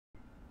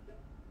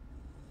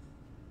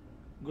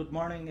Good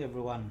morning,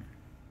 everyone.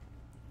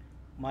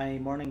 My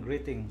morning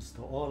greetings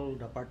to all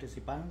the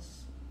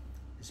participants,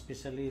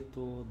 especially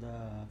to the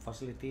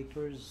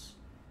facilitators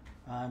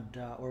and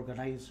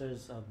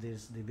organizers of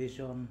this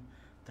division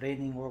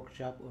training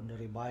workshop on the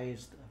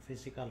revised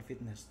physical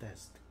fitness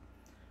test.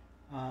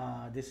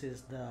 This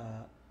is the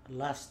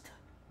last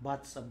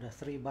batch of the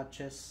three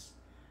batches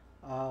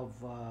of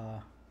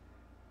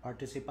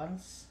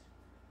participants,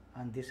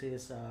 and this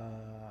is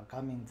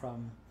coming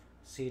from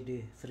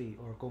CD3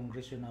 or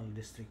Congressional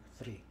District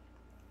 3.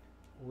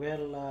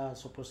 Well,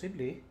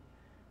 supposedly,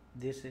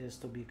 this is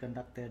to be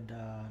conducted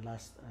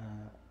last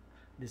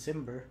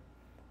December.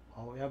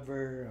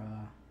 However,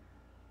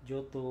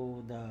 due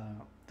to the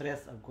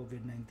threat of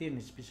COVID-19,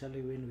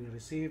 especially when we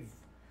receive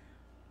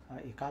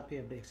a copy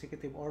of the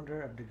executive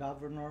order of the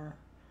governor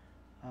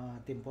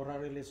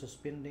temporarily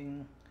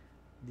suspending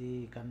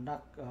the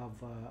conduct of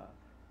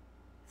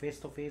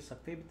face-to-face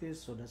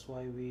activities, so that's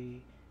why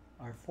we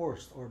are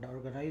forced, or the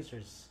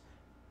organizers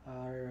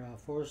are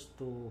forced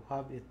to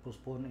have it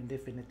postponed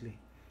indefinitely.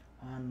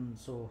 And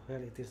so here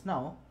it is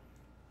now.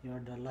 You are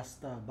the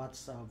last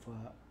batch of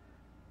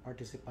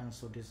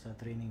participants to this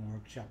training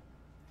workshop.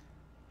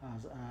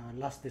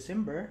 Last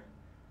December,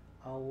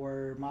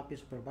 our MAPI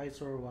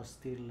supervisor was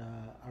still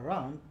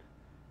around,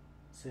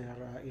 Sir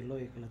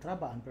Eloy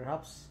Calatrava, and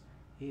perhaps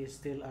he is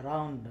still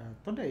around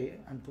today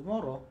and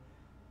tomorrow,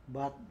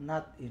 but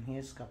not in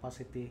his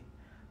capacity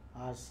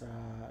as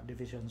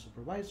division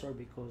supervisor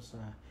because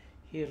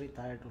he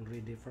retired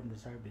already from the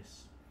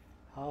service.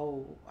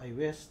 How I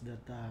wish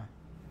that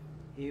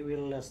he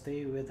will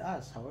stay with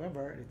us.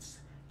 However, it's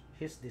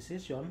his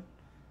decision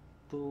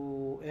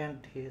to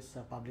end his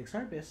public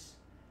service,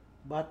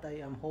 but I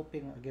am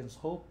hoping against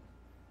hope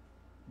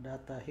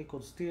that he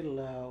could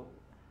still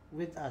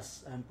with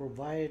us and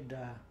provide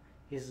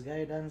his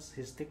guidance,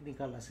 his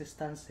technical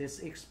assistance,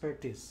 his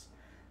expertise,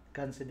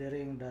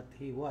 considering that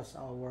he was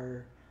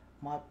our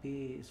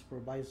MAPI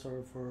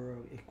supervisor for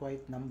a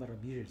quite number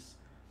of years.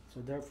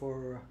 So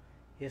therefore,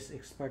 his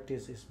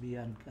expertise is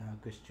beyond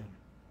question.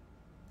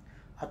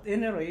 At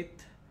any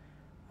rate,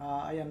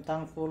 I am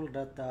thankful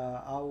that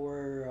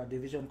our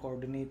division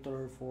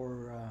coordinator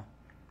for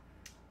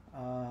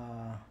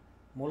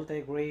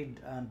multi-grade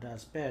and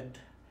SPED,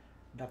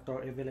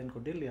 Dr. Evelyn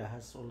Cordelia,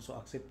 has also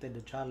accepted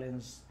the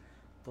challenge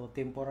to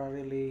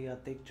temporarily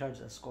take charge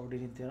as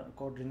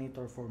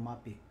coordinator for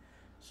MAPI,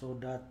 so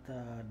that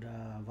the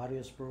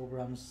various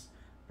programs,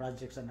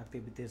 projects, and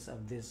activities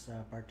of this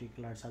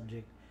particular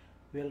subject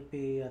will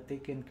be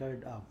taken care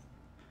of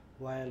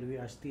while we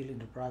are still in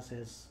the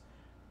process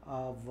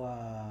of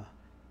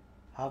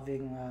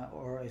having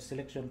or a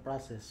selection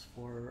process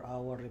for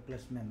our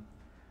replacement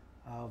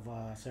of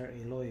Sir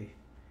Eloy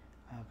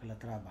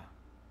Calatrava.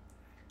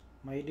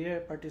 My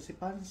dear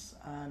participants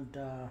and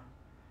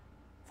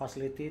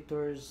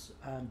facilitators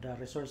and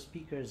resource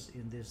speakers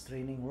in this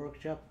training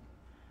workshop,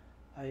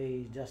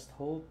 I just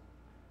hope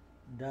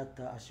that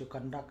as you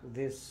conduct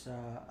this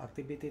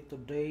activity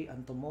today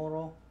and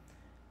tomorrow,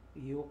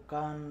 you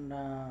can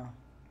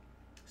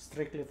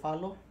strictly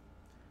follow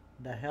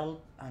the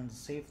health and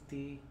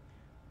safety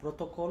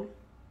protocol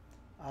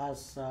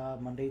as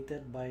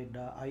mandated by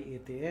the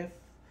IATF,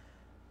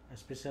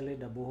 especially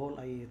the Bohol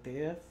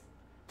IATF,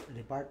 the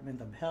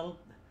Department of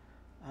Health,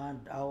 and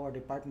our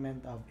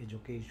Department of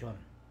Education.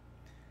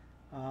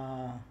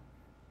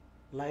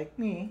 Like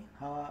me,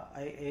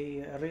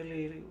 I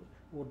really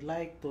would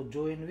like to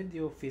join with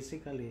you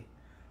physically.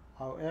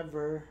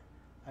 However,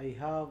 I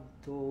have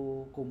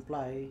to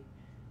comply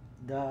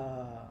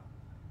the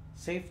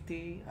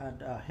safety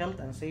and health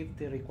and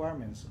safety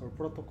requirements or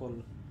protocol,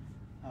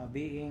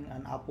 being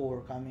an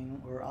APOR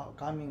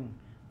coming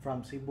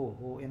from Cebu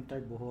who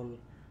entered Bohol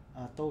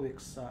 2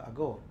 weeks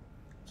ago.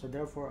 So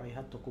therefore, I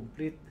had to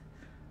complete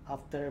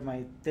after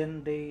my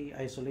 10-day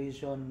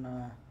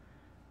isolation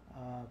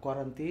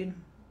quarantine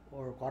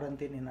or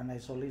quarantine in an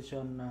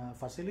isolation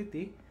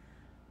facility,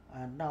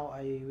 and now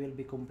I will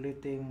be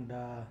completing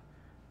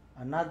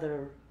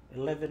another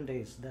 11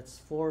 days. That's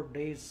 4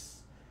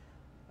 days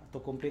to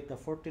complete the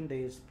 14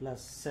 days plus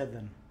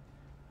 7.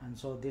 And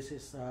so this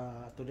is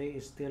today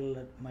is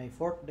still my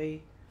 4th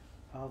day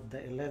of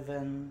the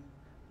 11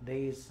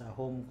 days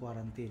home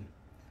quarantine.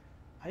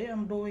 I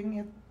am doing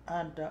it,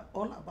 and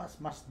all of us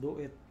must do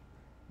it,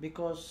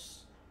 because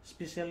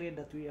especially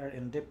that we are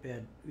in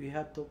DepEd, we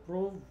have to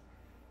prove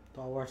to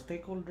our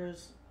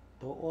stakeholders,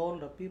 to all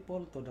the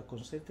people, to the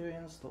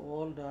constituents, to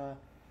all the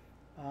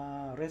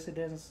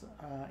residents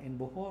in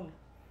Bohol,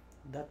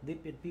 that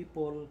DepEd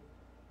people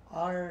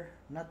are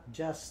not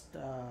just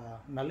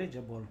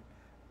knowledgeable,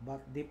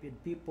 but DepEd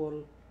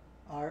people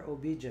are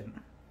obedient.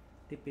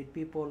 DepEd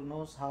people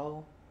knows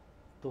how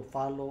to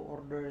follow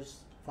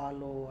orders,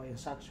 follow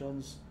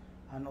instructions,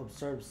 and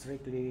observe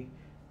strictly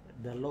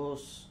the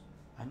laws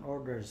and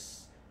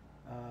orders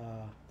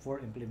for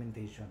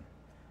implementation.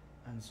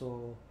 And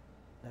so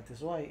that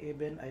is why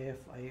even if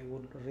I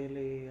would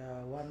really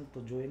want to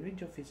join with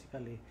you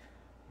physically,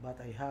 but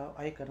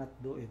I cannot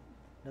do it.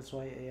 That's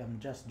why I am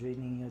just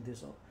joining you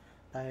this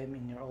time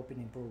in your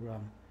opening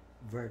program,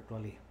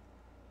 virtually.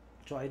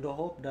 So I do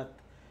hope that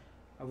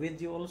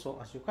with you also,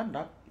 as you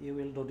conduct, you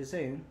will do the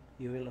same.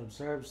 You will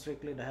observe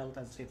strictly the health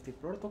and safety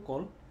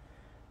protocol.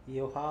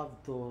 You have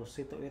to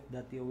see to it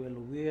that you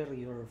will wear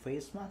your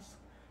face mask,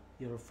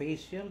 your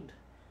face shield.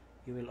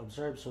 You will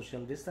observe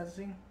social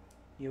distancing.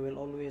 You will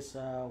always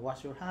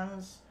wash your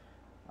hands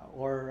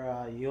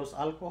or use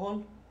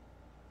alcohol.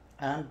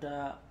 And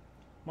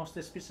most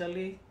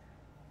especially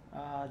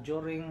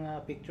during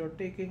picture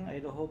taking, I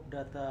do hope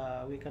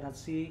that we cannot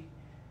see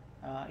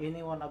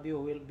any one of you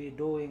will be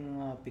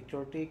doing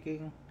picture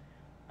taking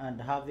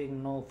and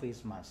having no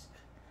face mask.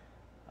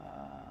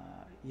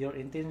 Your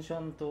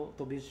intention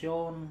to be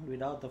shown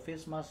without a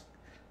face mask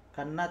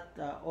cannot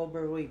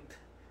overweight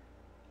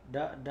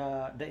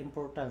the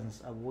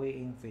importance of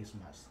wearing face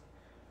mask.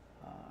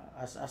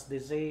 As they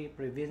say,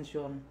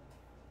 prevention,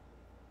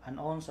 an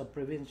ounce of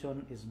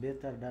prevention is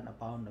better than a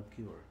pound of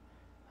cure.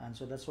 And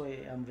so that's why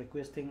I'm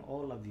requesting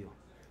all of you,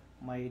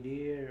 my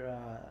dear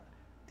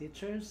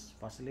teachers,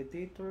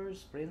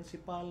 facilitators,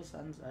 principals,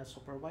 and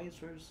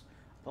supervisors,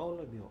 all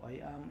of you,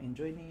 I am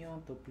enjoining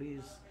you to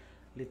please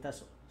let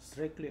us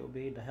strictly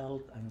obey the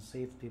health and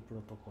safety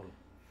protocol.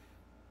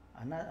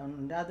 And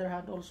on the other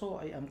hand, also,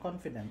 I am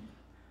confident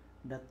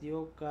that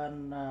you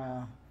can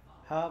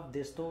have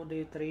this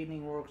 2-day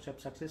training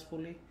workshop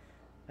successfully,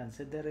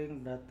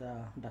 considering that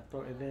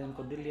Dr. Evelyn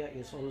Codilia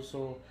is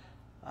also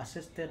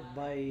assisted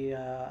by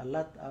a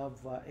lot of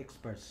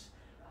experts,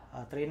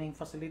 training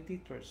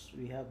facilitators.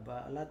 We have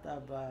a lot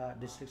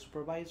of district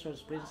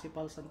supervisors,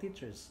 principals, and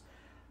teachers.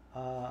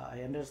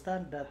 I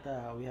understand that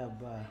we have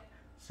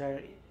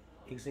Sir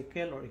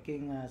Ezekiel or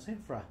King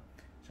Sefra,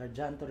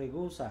 Sergeant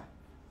Regusa,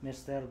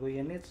 Mr.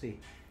 Guyanitsi,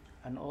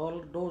 and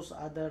all those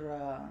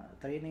other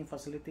training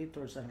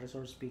facilitators and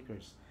resource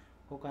speakers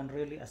who can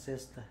really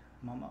assist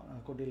Mama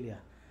Codilia.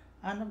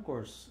 And of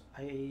course,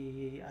 I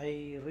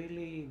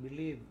really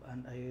believe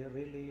and I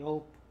really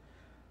hope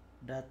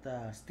that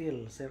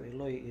still Sir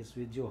Eloy is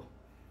with you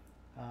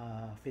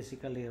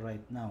physically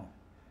right now.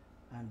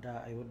 And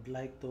I would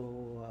like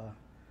to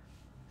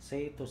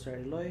say to Sir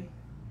Eloy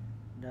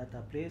that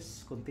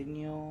please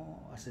continue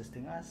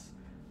assisting us.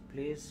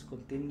 Please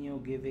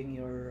continue giving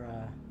your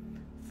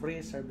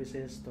free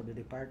services to the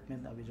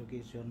Department of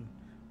Education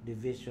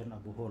Division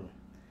of Bohol,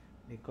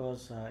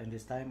 because in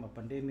this time of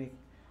pandemic,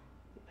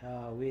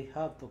 we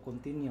have to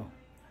continue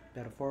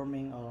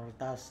performing our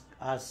task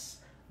as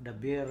the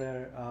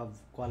bearer of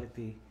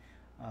quality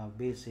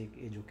basic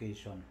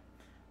education.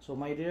 So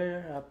my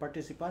dear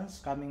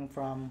participants coming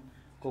from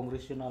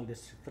Congressional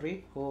District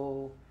 3,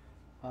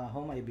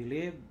 whom I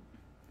believe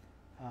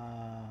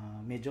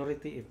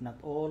majority if not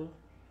all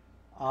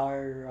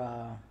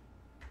are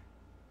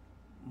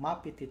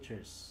MAPI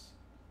teachers,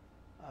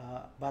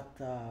 but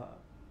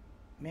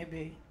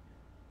maybe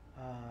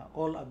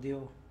all of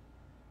you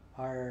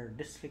are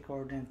district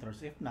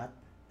coordinators. If not,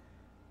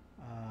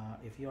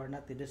 if you are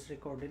not the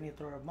district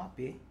coordinator of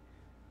MAPI,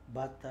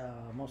 but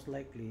most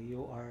likely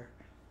you are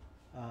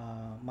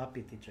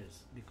MAPI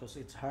teachers, because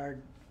it's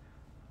hard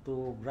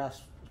to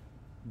grasp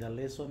the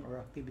lesson or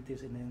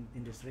activities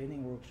in this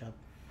training workshop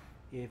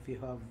if you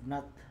have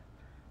not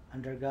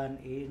undergone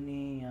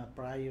any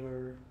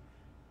prior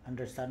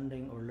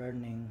understanding or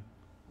learning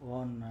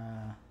on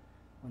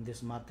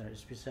this matter,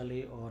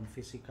 especially on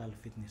physical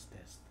fitness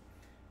test.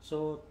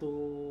 So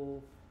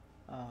to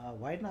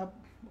wind up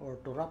or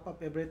to wrap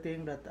up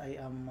everything that I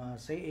am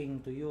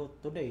saying to you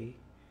today,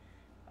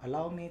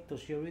 allow me to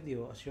share with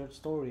you a short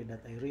story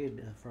that I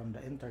read from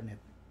the internet,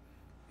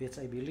 which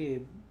I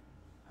believe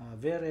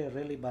very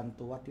relevant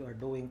to what you are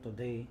doing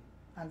today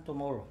and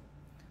tomorrow.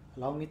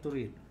 Allow me to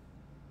read.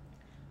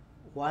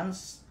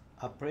 Once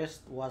a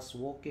priest was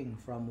walking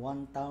from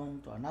one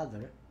town to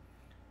another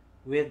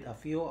with a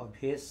few of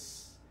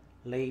his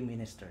lay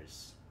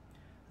ministers.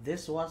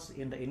 This was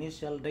in the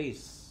initial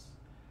days.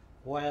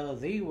 While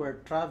they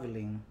were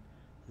traveling,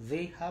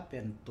 they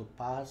happened to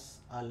pass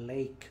a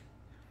lake.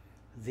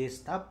 They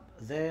stopped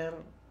there,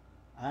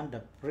 and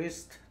the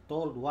priest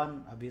told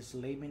one of his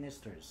lay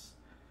ministers,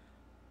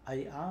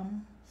 "I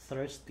am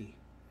thirsty.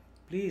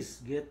 Please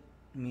get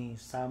me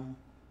some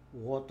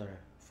water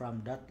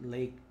from that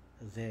lake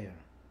there."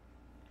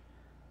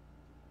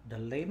 The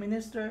lay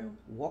minister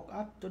walked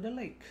up to the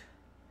lake.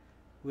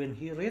 When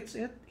he reached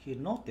it, he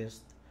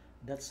noticed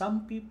that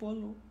some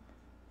people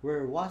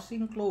were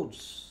washing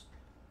clothes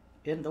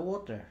in the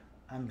water,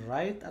 and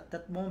right at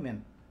that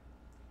moment,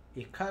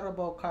 a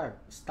carabao cart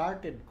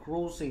started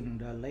crossing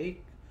the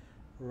lake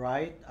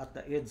right at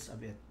the edge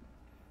of it.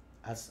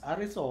 As a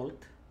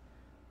result,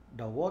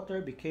 the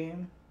water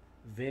became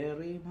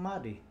very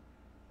muddy,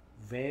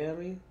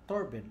 very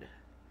turbid.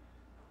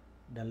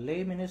 The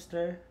lay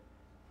minister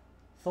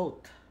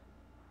thought,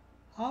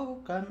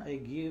 "How can I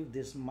give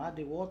this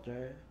muddy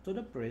water to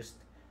the priest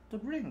to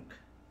drink?"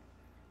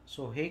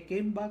 So he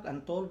came back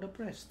and told the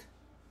priest,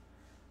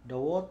 "The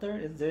water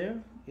in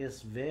there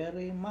is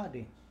very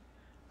muddy.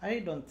 I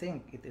don't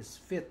think it is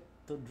fit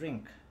to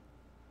drink."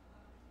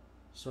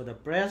 So the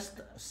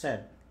priest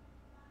said,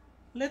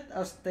 "Let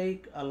us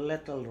take a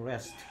little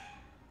rest.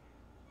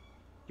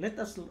 Let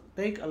us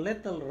take a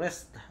little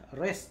rest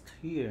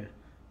here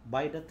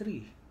by the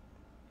tree.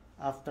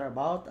 After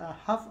about a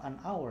half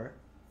an hour,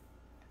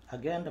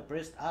 again the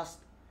priest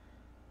asked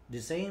the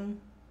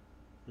same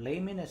lay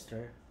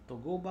minister to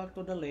go back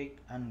to the lake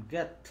and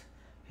get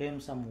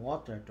him some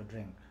water to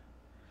drink.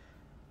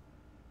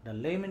 The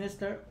lay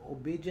minister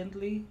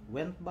obediently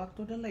went back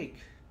to the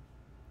lake.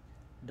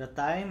 The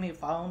time he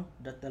found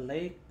that the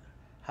lake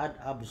had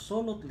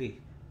absolutely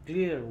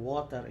clear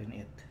water in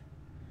it.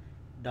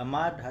 The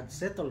mud had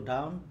settled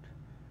down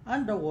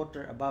and the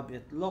water above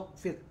it looked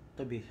fit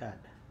to be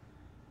had.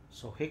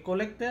 So he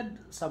collected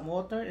some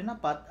water in a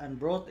pot and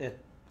brought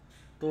it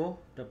to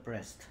the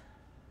priest.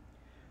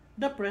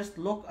 The priest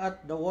looked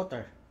at the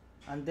water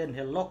and then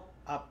he looked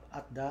up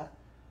at the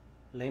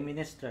lay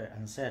minister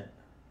and said,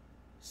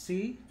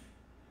 "See,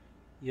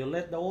 you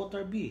let the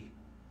water be,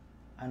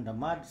 and the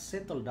mud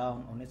settled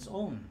down on its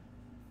own.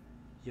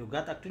 You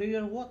got a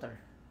clear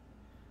water.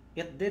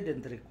 It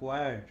didn't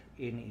require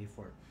any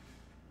effort."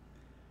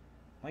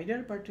 My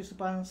dear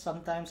participants,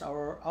 sometimes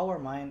our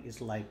mind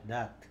is like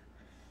that.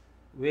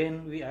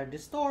 When we are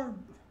disturbed,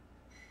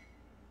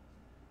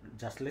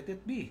 just let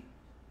it be.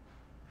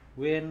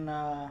 When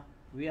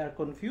we are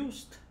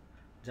confused,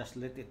 just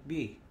let it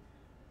be.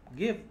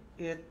 Give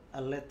it a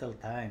little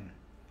time.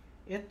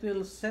 It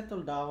will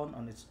settle down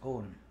on its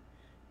own.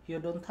 You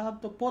don't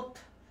have to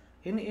put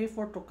any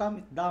effort to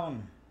calm it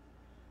down.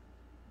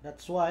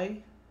 That's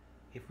why,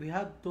 if we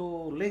have to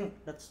link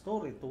that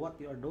story to what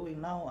you are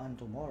doing now and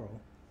tomorrow,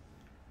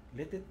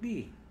 let it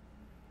be.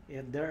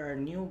 If there are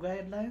new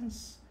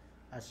guidelines,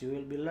 as you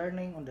will be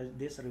learning on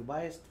this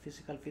revised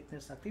physical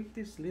fitness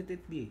activities, let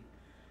it be.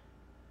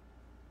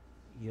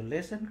 You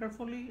listen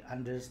carefully,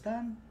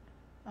 understand,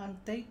 and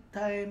take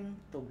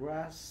time to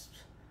grasp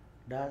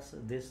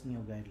these new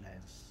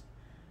guidelines.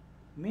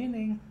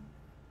 Meaning,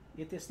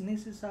 it is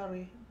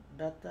necessary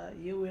that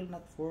you will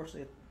not force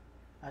it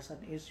as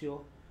an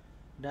issue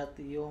that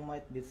you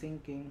might be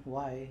thinking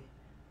why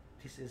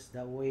this is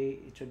the way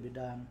it should be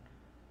done,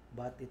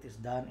 but it is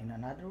done in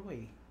another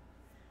way.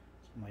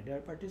 So my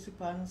dear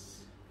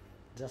participants,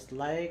 just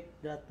like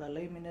that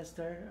lay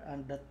minister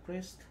and that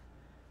priest,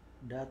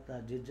 that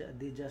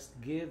they just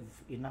give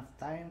enough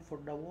time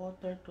for the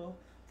water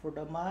for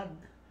the mud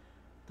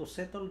to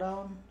settle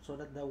down so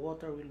that the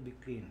water will be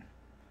clean.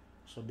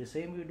 So the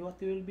same with what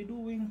we will be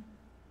doing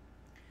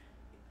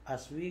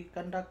as we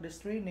conduct this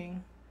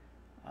training.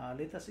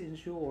 Let us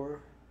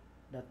ensure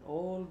that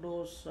all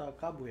those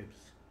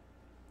cobwebs,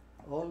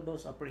 all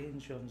those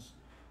apprehensions,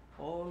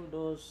 all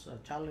those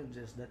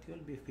challenges that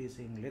you'll be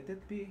facing, let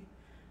it be.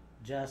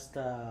 Just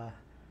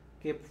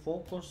keep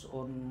focus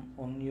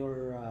on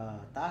your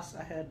task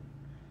ahead,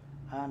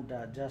 and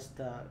just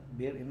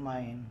bear in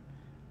mind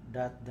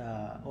that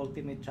the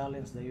ultimate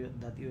challenge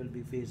that you will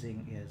be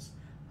facing is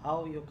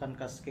how you can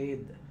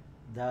cascade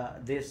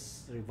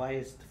this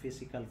revised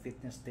physical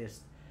fitness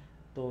test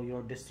to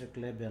your district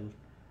level,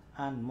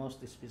 and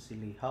most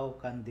especially how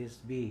can this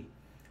be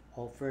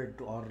offered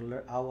to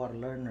our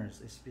learners,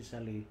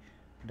 especially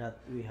that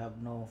we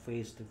have no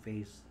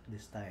face-to-face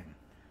this time.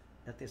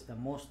 That is the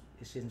most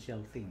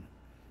essential thing.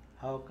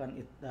 How can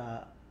it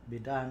be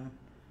done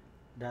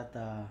that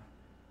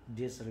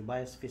this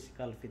revised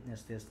physical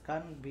fitness test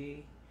can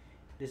be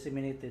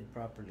disseminated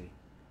properly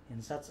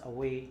in such a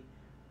way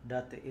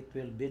that it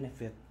will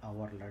benefit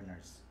our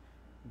learners?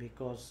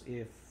 Because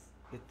if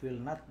it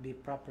will not be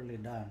properly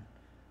done,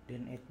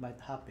 then it might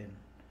happen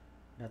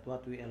that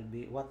what we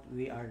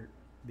are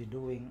be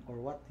doing, or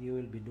what you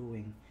will be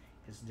doing,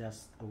 is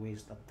just a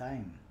waste of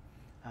time,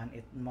 and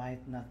it might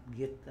not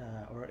get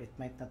or it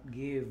might not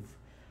give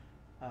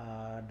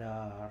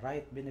the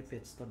right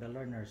benefits to the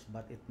learners,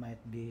 but it might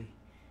be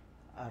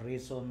a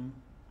reason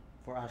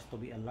for us to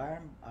be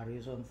alarmed, a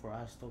reason for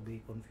us to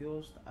be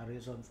confused, a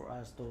reason for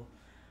us to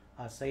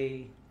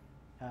say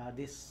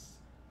these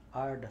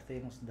are the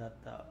things that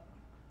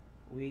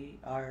we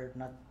are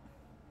not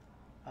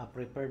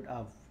prepared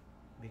of,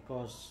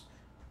 because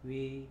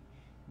we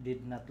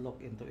did not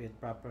look into it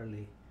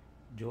properly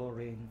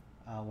during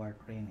our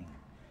training.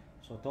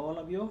 So to all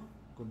of you,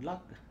 good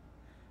luck,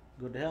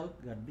 good health,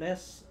 God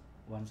bless.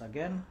 Once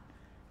again,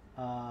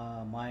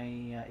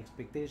 my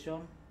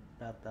expectation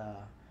that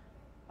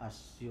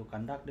as you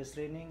conduct this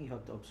training, you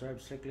have to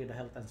observe strictly the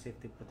health and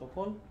safety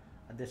protocol.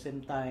 At the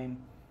same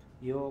time,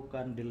 you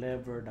can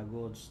deliver the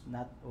goods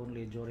not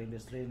only during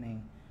this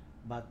training,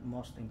 but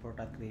most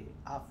importantly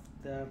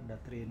after the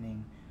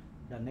training.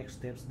 The next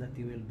steps that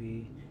you will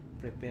be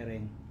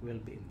preparing will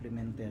be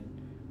implemented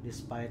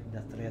despite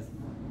the threat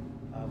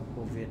of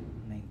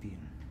COVID-19.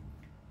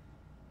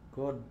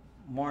 Good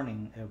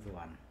morning,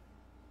 everyone.